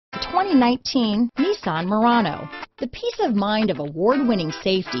2019 Nissan Murano. The peace of mind of award-winning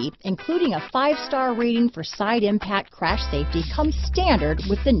safety, including a 5-star rating for side impact crash safety, comes standard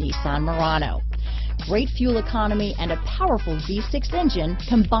with the Nissan Murano. Great fuel economy and a powerful V6 engine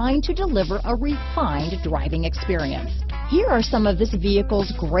combine to deliver a refined driving experience. Here are some of this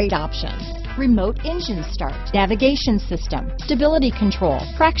vehicle's great options: remote engine start, navigation system, stability control,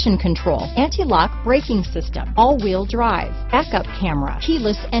 traction control, anti-lock braking system, all-wheel drive, backup camera,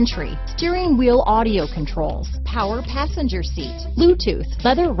 keyless entry, steering wheel audio controls, power passenger seat, Bluetooth,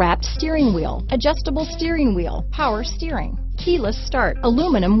 leather-wrapped steering wheel, adjustable steering wheel, power steering, keyless start,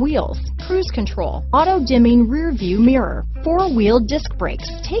 aluminum wheels, cruise control, auto-dimming rear view mirror, 4-wheel disc brakes.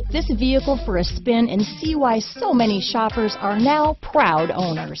 Take this vehicle for a spin and see why so many shoppers are now proud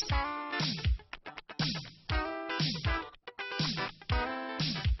owners.